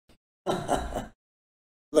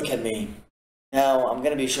Look at me. Now, I'm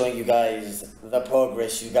gonna be showing you guys the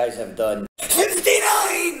progress you guys have done.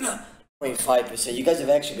 59.5%. You guys have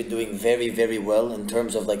actually been doing very, very well in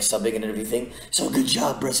terms of like subbing and everything. So good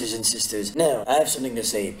job, brothers and sisters. Now, I have something to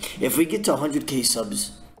say. If we get to 100k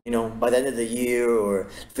subs, you know, by the end of the year, or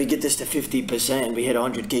if we get this to 50% and we hit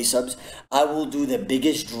 100k subs, I will do the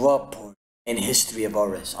biggest drop in history of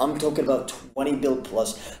RS. I'm talking about 20 bill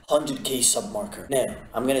plus 100k sub marker. Now,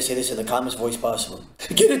 I'm gonna say this in the calmest voice possible.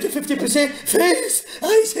 Get it to 50%, face!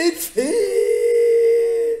 I said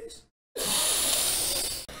face!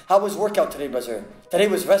 How was workout today, brother? Today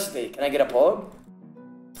was rest day. Can I get a pog?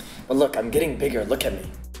 Well, look, I'm getting bigger. Look at me.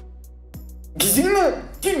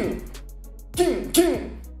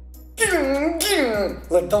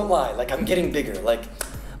 Like, don't lie. Like, I'm getting bigger. Like,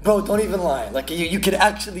 bro, don't even lie. Like, you could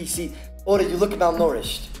actually see. Oda, you look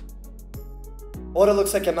malnourished. Oda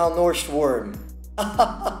looks like a malnourished worm.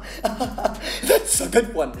 That's a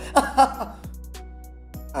good one.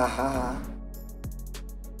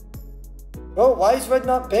 Bro, why is Red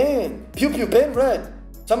not banned? Pew Pew, ban Red.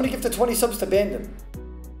 Somebody give the 20 subs to ban them.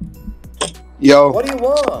 Yo. What do you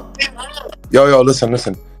want? Yo,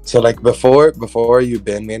 listen. So like before you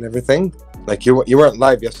banned me and everything, like you weren't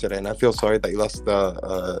live yesterday, and I feel sorry that you lost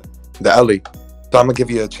the Ellie. So I'm gonna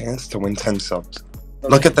give you a chance to win 10 subs.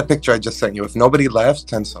 Okay. Look at the picture I just sent you. If nobody laughs,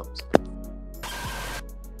 10 subs.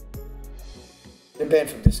 You're banned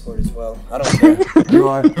from Discord as well. I don't care. You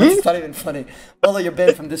are. It's not even funny. Wallah, you're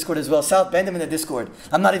banned from Discord as well. South, ban them in the Discord.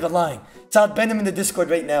 I'm not even lying. South, ban them in the Discord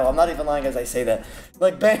right now. I'm not even lying as I say that.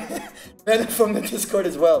 Like, ban them from the Discord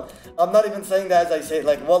as well. I'm not even saying that as I say it.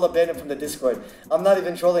 Like, Wallah, ban them from the Discord. I'm not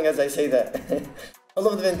even trolling as I say that.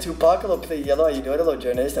 Hello, Vin Tupac. Hello, Play Yellow. How you doing? Hello,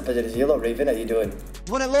 Journalist. Hello, Raven. How you doing?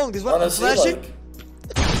 Run it long. There's one flashing. Like,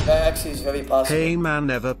 that actually is very possible. Hey man,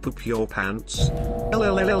 never poop your pants.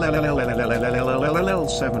 LLLLLLLLLLLLLL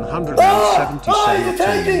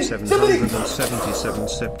 777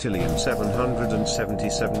 septillion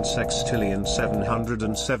 777 sextillion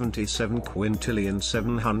 777 quintillion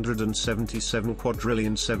 777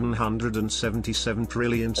 quadrillion 777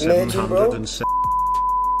 trillion 777.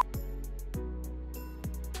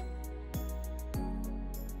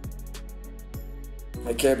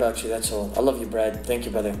 I care about you, that's all. I love you, Brad. Thank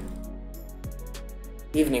you, brother.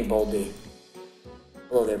 Evening, Baldy.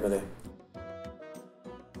 Hello there, brother.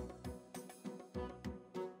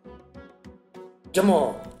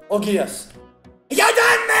 Jamal. Ogias. You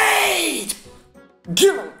done mate!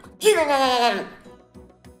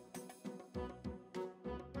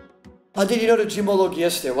 How did you know the Jamal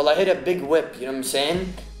Ogias there? Well, I hit a big whip, you know what I'm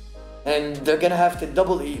saying? And they're gonna have to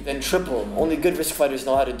double eat, then triple. Only good risk fighters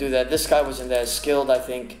know how to do that. This guy wasn't that skilled, I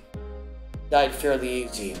think. Died fairly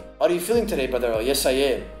easy. How are you feeling today, brother? Oh, yes, I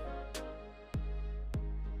am.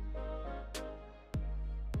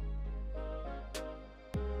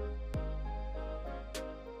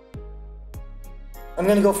 I'm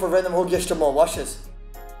gonna go for random Hogesh Jamal. Watch this.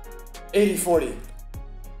 80-40.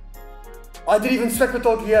 I didn't even spec with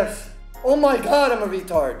OGS. Oh my god, I'm a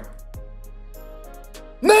retard.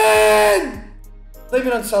 Man! Blame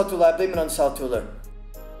it on Saltula, blame it on Saltula.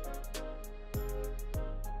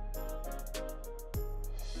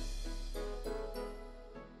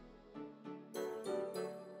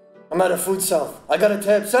 I'm out of food, South. I got a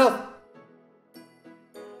tab, South.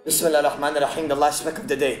 Bismillah ar-Rahman ar-Rahim, the last spec of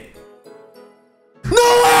the day.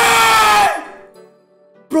 No way!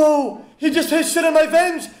 Bro, he just hit shit on my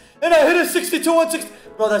venge, and I hit a 62-160.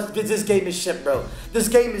 Bro, this game is shit, bro. This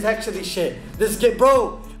game is actually shit. This game,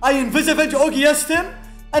 bro, I Invisivenge OGS'd him,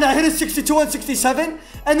 and I hit a 62-167,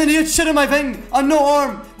 and then he hit shit on my veng on no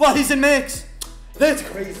arm while he's in mix. That's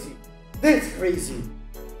crazy. That's crazy.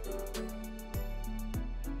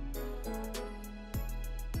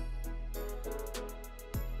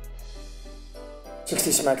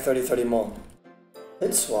 $60 smack 30 more.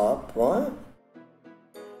 Hit swap, what?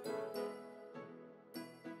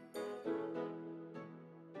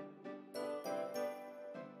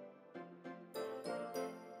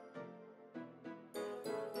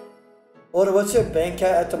 Oda, what's your bank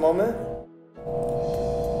at the moment?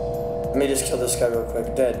 Let me just kill this guy real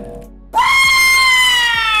quick. Dead.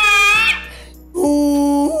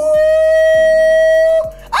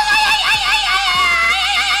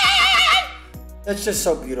 That's just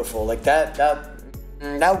so beautiful. Like that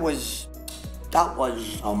was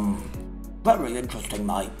very interesting,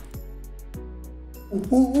 mate.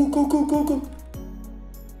 Go.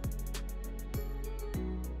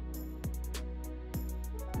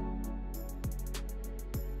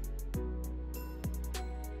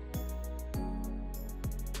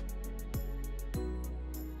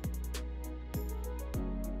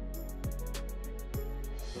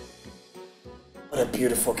 a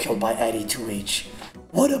beautiful kill by Addy 2H.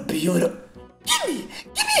 What a beautiful... Give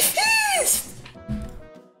me fist!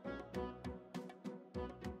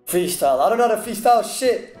 Freestyle. I don't know how to freestyle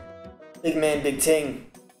shit. Big man, big ting.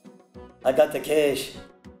 I got the cash.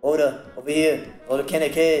 Oda, over here. Oda, can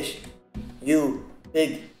of cash. You,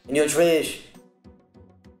 big, in your trash.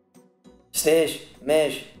 Stash,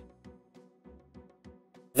 mash.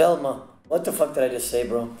 Velma. What the fuck did I just say,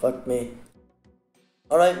 bro? Fuck me.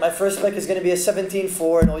 Alright, my first spec is gonna be a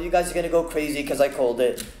 17-4, and all you guys are gonna go crazy because I called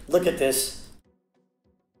it. Look at this.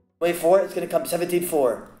 Wait for it, it's gonna come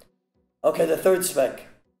 17-4. Okay, the third spec.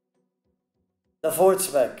 The fourth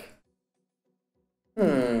spec.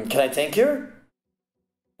 Can I tank here?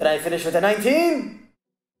 Can I finish with a 19?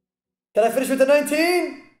 Can I finish with a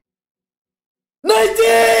 19?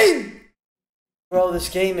 19! Bro, this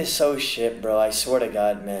game is so shit, bro. I swear to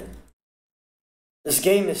God, man. This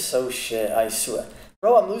game is so shit, I swear.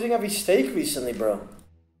 Bro, I'm losing every stake recently, bro.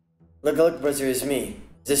 Look, brother, it's me.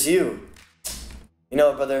 Is this you? You know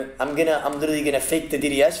what, brother? I'm literally gonna fake the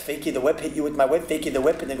DDS, fake you the whip, hit you with my whip, fake you the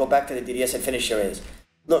whip, and then go back to the DDS and finish your ass.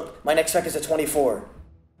 Look, my next spec is a 24.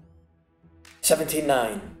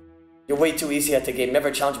 17-9. You're way too easy at the game.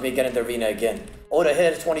 Never challenge me again in the arena again. Oda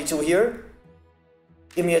hit a 22 here.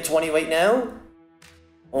 Give me a 20 right now.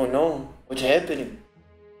 Oh no, what's happening?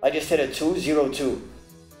 I just hit a 2-0-2.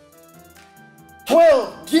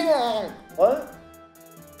 12! Yeah! What?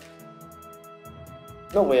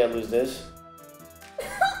 No way I lose this.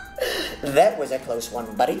 That was a close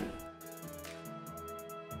one, buddy.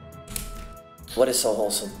 What is so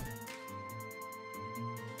wholesome?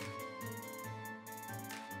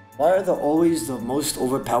 Why are always the most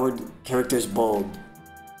overpowered characters bold?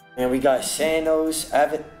 And we got Sanos,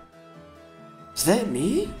 Avid. Is that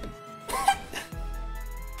me?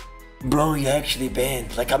 Bro, you actually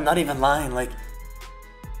banned. Like, I'm not even lying. Like,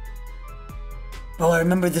 bro, I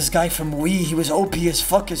remember this guy from Wii. He was OP as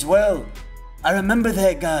fuck as well. I remember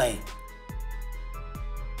that guy.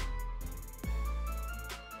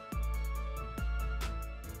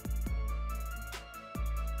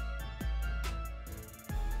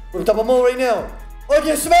 We're double more right now. Look,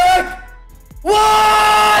 you smack!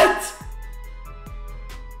 What?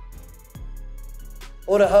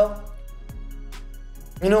 What the hell?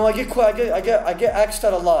 You know, I get asked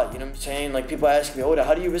that a lot. You know what I'm saying? Like, people ask me, Oda,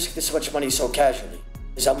 how do you risk this much money so casually?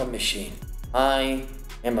 Because I'm a machine. I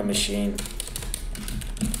am a machine.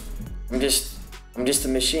 I'm just a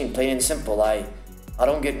machine, plain and simple. I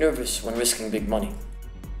don't get nervous when risking big money.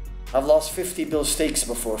 I've lost 50 bill stakes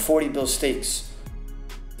before, 40 bill stakes.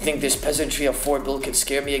 You think this peasantry of 4 bill could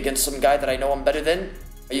scare me against some guy that I know I'm better than?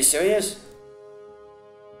 Are you serious?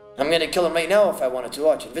 I'm gonna kill him right now if I wanted to.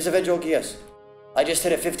 Watch it. Visavenge OGS. I just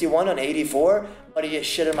hit a 51 on 84, but he gets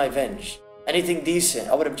shit in my venge. Anything decent,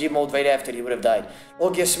 I would have G-mold right after he would have died.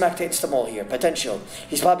 OGS smacked insta-mole here. Potential.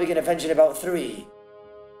 He's probably gonna avenge in about 3,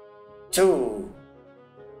 2,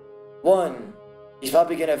 1. He's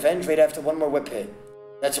probably gonna avenge right after one more whip hit.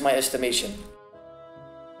 That's my estimation.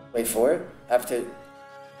 Wait for it. After...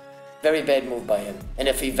 Very bad move by him. And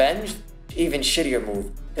if he avenged, even shittier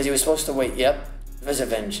move. Because he was supposed to wait. Yep.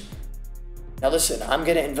 Visavenge. Now listen, I'm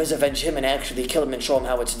gonna Invisavenge him and actually kill him and show him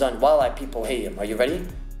how it's done while people hate him. Are you ready?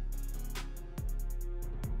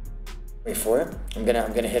 Wait for it. I'm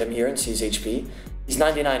gonna hit him here and see his HP. He's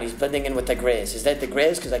 99, he's blending in with the grays. Is that the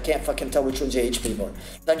grays? Because I can't fucking tell which one's your HP more.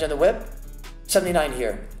 Dungeon on the whip, 79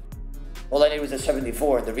 here. All I need was a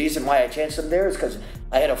 74. The reason why I chanced him there is because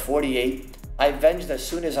I had a 48. I avenged as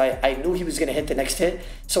soon as I knew he was gonna hit the next hit,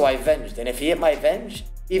 so I avenged. And if he hit my avenge,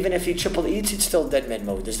 even if he triple eats, it's still dead man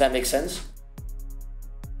mode. Does that make sense?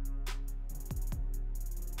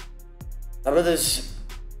 My brothers,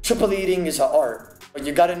 triple eating is an art, but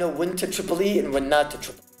you gotta know when to triple eat and when not to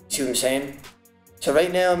triple eat. See what I'm saying? So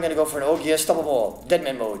right now I'm gonna go for an OGS double ball, dead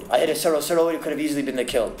man mode. I hit a 0-0, it could have easily been the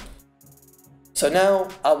kill. So now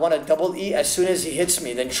I want to double eat as soon as he hits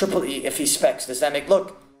me, then triple eat if he specs. Does that make,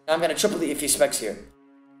 look, now I'm gonna triple eat if he specs here.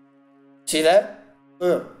 See that?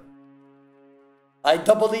 I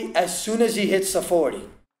double eat as soon as he hits the 40.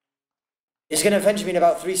 He's gonna avenge me in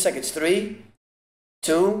about 3 seconds. 3,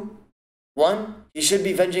 2, 1. He should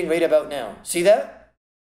be avenging right about now. See that?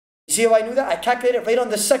 You see how I knew that? I calculated right on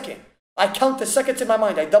the second. I count the seconds in my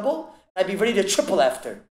mind. I double, I'd be ready to triple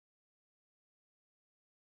after.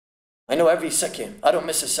 I know every second. I don't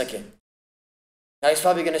miss a second. Now he's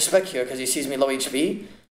probably gonna spec here because he sees me low HP.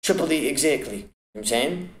 Triple E exactly. You know what I'm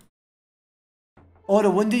saying? Oda,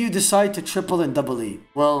 when do you decide to triple and double E?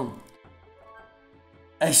 Well,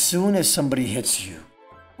 as soon as somebody hits you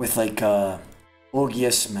with like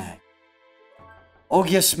OGS smack.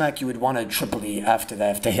 OGS smack you would want to triple E after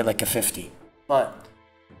that if they hit like a 50. But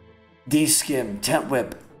D-Skim, Tent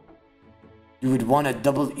Whip, you would want a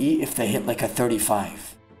double E if they hit like a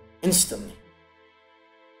 35. Instantly.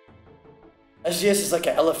 SGS is like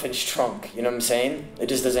an elephant's trunk, you know what I'm saying? It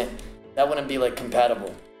just doesn't, that wouldn't be like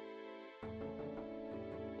compatible.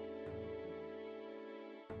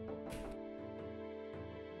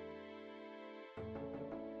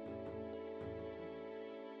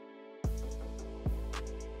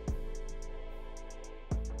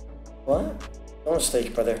 What? Don't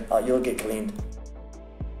steak, brother. You'll get cleaned.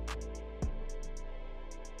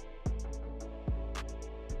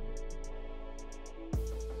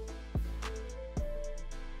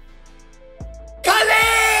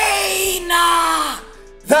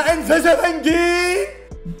 The Invisible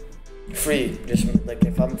Free. Just like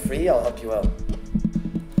if I'm free, I'll help you out.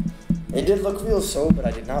 It did look real so, but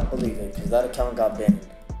I did not believe it because that account got banned.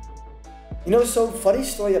 You know, so funny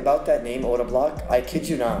story about that name, Odablock. I kid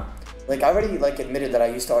you not. Like I already like admitted that I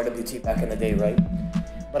used to RWT back in the day, right?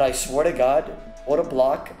 But I swear to God,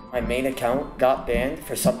 Odablock, my main account, got banned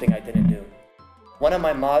for something I didn't do. One of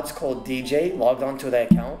my mods called DJ logged onto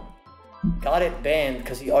that account. Got it banned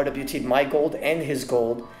because he RWT'd my gold and his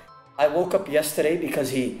gold. I woke up yesterday because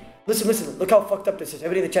he... Listen, look how fucked up this is.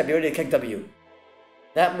 Everybody in the chat, be ready to kick W.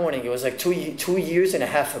 That morning, it was like 2 years and a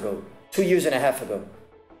half ago. 2 years and a half ago.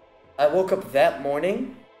 I woke up that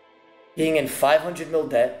morning being in 500 mil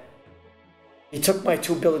debt. He took my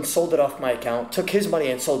 2 bill and sold it off my account. Took his money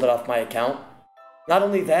and sold it off my account. Not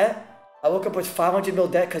only that, I woke up with 500 mil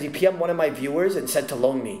debt because he PM'd one of my viewers and said to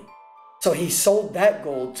loan me. So he sold that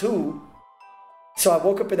gold too. So I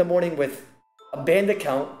woke up in the morning with a banned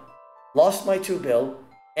account, lost my 2 bill,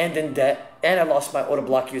 and in debt, and I lost my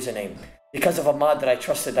Odablock username because of a mod that I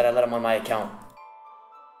trusted that I let him on my account.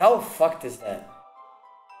 How fucked is that?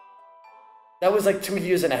 That was like 2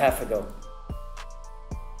 years and a half ago.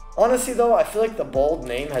 Honestly though, I feel like the bold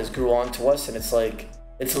name has grew on to us and it's like,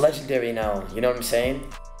 it's legendary now, you know what I'm saying?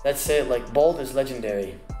 That's it, like bold is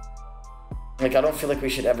legendary. Like I don't feel like we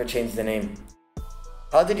should ever change the name.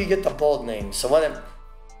 How did you get the bold name? So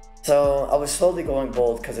I was slowly going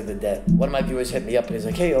bold because of the debt. One of my viewers hit me up and he's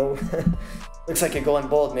like, hey yo, looks like you're going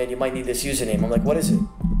bold, man, you might need this username. I'm like, what is it?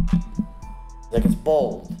 He's like, it's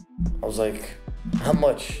bold. I was like, how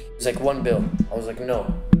much? He's like, 1 bill. I was like,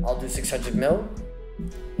 no, I'll do 600 mil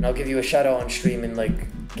and I'll give you a shout out on stream and like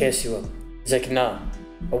gas you up. He's like, nah.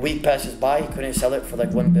 A week passes by, he couldn't sell it for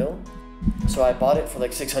like 1 bill. So I bought it for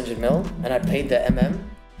like 600 mil and I paid the MM.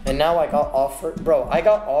 And now I got offered, bro, I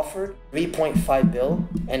got offered 3.5 bill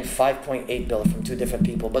and 5.8 bill from 2 different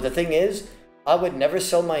people. But the thing is, I would never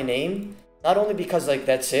sell my name, not only because like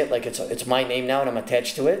that's it, like it's my name now and I'm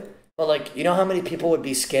attached to it. But like, you know how many people would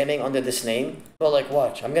be scamming under this name? But like,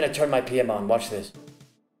 watch, I'm gonna turn my PM on, watch this.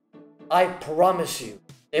 I promise you,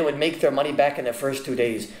 they would make their money back in the first 2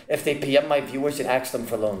 days if they PM my viewers and ask them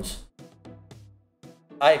for loans.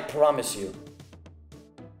 I promise you.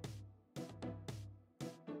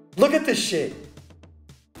 Look at this shit.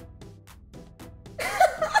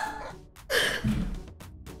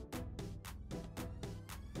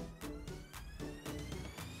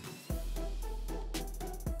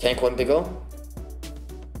 Tank 1 big O.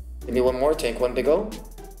 Give me one more, tank 1 big O.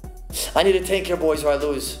 I need to tank here, boys, or I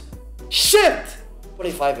lose. Shit!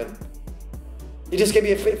 25 him. He just gave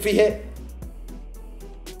me a free hit.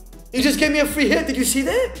 He just gave me a free hit. Did you see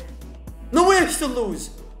that? No way I still lose.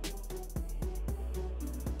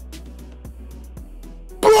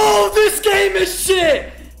 Bro, this game is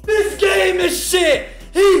shit. This game is shit.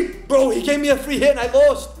 Bro, he gave me a free hit and I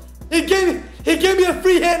lost. He gave me a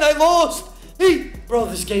free hit and I lost. Bro,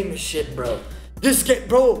 this game is shit, bro.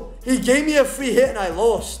 Bro, he gave me a free hit and I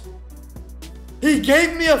lost. He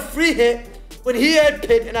gave me a free hit when he had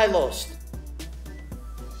pit and I lost.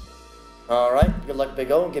 Alright, good luck,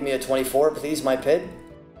 Big O. Give me a 24, please, my pit.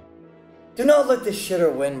 Do not let this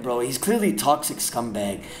shitter win, bro. He's clearly toxic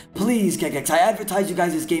scumbag. Please, Gegex, I advertise you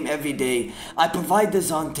guys this game every day. I provide the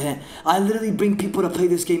content. I literally bring people to play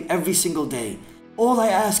this game every single day. All I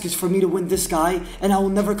ask is for me to win this guy, and I will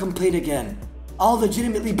never complain again. I'll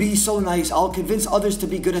legitimately be so nice. I'll convince others to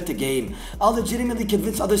be good at the game. I'll legitimately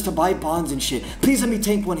convince others to buy bonds and shit. Please let me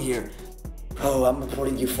tank one here. Bro, I'm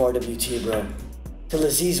reporting you for RWT, bro. To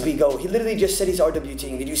Laziz we go. He literally just said he's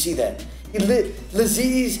RWTing. Did you see that?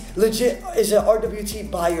 Laziz legit is an RWT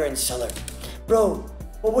buyer and seller. Bro,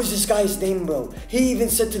 what was this guy's name, bro? He even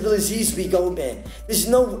said to the Laziz we go, man. There's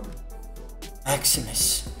no...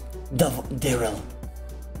 Maximus. Daryl.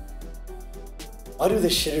 Why do the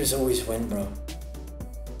shitters always win, bro?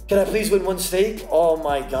 Can I please win one stake? Oh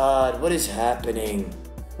my god, what is happening?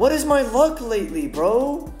 What is my luck lately,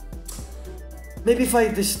 bro? Maybe if I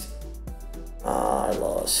just... I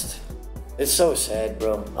lost. It's so sad,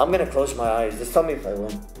 bro. I'm gonna close my eyes. Just tell me if I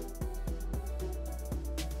win.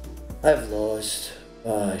 I've lost.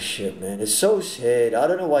 Ah, shit, man. It's so sad. I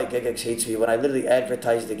don't know why Gegex hates me when I literally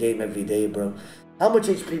advertise the game every day, bro. How much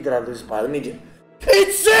HP did I lose by? Let me just...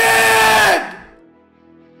 It's sad!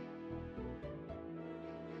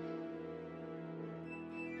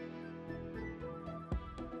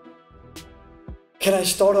 Can I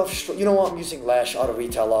start off... You know what? I'm using Lash. Auto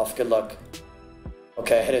retail off. Good luck.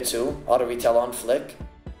 Okay, I hit it too. Auto retail on flick.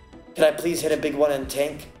 Can I please hit a big one and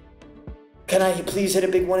tank? Can I please hit a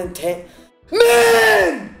big one and tank?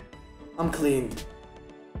 Man! I'm cleaned.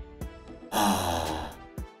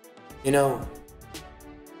 You know...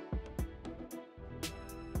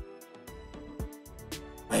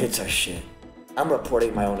 My hits are shit. I'm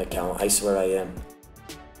reporting my own account. I swear I am.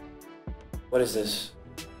 What is this?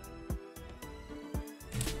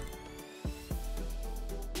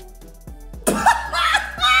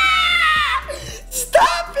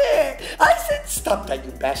 Stop it! I said stop that,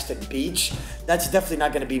 you bastard beach. That's definitely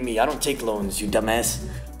not gonna be me. I don't take loans, you dumbass.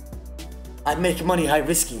 I make money high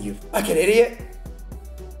risking you. Fucking idiot.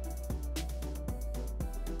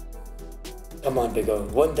 Come on, big O.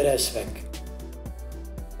 One that has spec.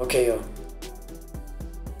 Okay, yo.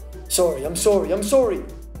 Sorry, I'm sorry, I'm sorry.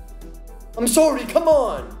 I'm sorry, come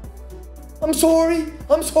on. I'm sorry,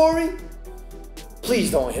 I'm sorry. Please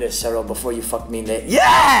don't hit a Cero before you fuck me in the...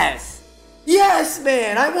 Yes! Yes,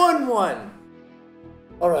 man, I won one.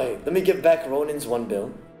 Alright, let me give back Ronin's 1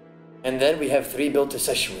 bill. And then we have 3 bill to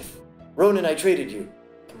session with. Ronin, I traded you.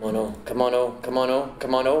 Come on, oh, come on, oh, come on, oh,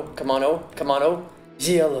 come on, oh, come on, oh, come on, oh.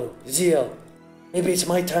 ZL, ZL. Maybe it's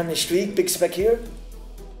my time to streak, big spec here.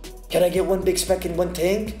 Can I get 1 big spec and 1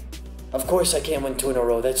 tank? Of course I can't win 2 in a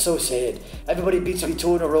row. That's so sad. Everybody beats me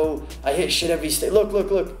 2 in a row. I hit shit every stage. Look, look,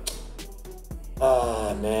 look.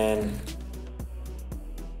 Ah, man.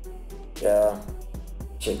 Yeah.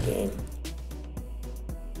 Shit game.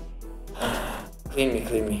 Clean me,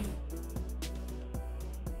 clean me.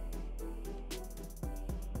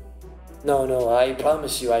 No, no, I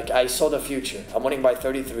promise you, I saw the future. I'm winning by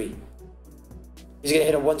 33. He's gonna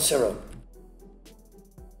hit a 1-0.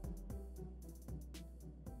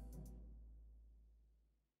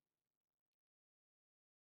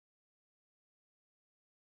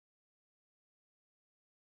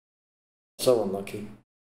 So unlucky.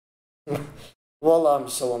 Wallah, I'm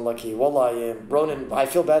so unlucky. Wallah, I am. Ronin, I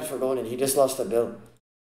feel bad for Ronin. He just lost a bill.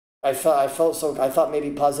 I thought maybe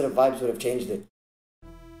positive vibes would have changed it.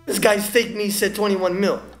 This guy's fake me said 21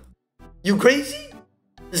 mil. You crazy?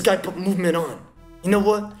 This guy put movement on. You know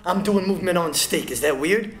what? I'm doing movement on stake. Is that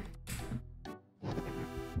weird?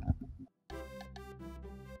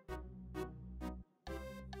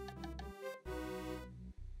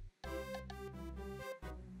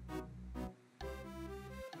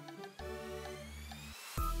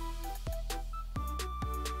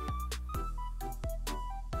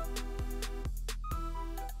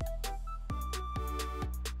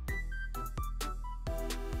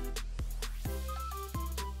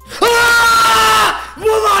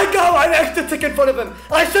 I got an extra tick in front of him.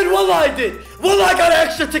 I said, Wallah, I did. Wallah, I got an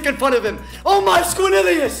extra tick in front of him. Oh my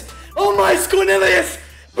Squinilius. Oh my Squinilius.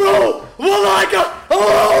 Bro, Wallah, I got...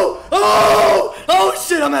 Oh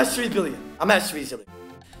shit, I'm at 3 billion. I'm at 3 billion.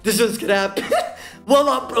 This one's gonna happen.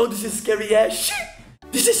 Wallah, bro, this is scary ass shit.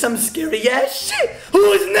 This is some scary ass shit.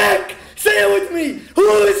 Who is neck? Say it with me.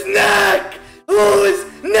 Who is neck? Who is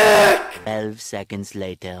neck? 12 seconds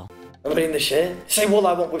later. Everybody in the shit? Say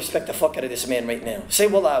Wallah, I won't respect the fuck out of this man right now. Say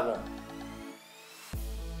Wallah, I won't.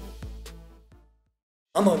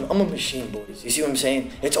 I'm a machine, boys. You see what I'm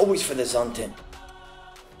saying? It's always for the Zontin.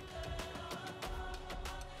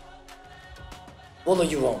 Wallah,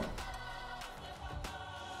 you won't.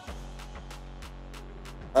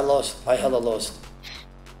 I lost. I hella lost.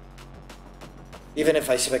 Even if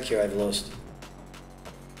I spec here, I've lost.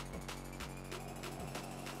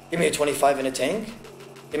 Give me a 25 in a tank.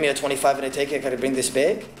 Give me a 25 in a tank. I gotta bring this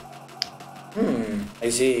back. I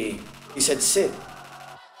see. He said sit.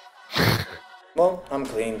 Well, I'm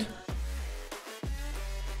cleaned.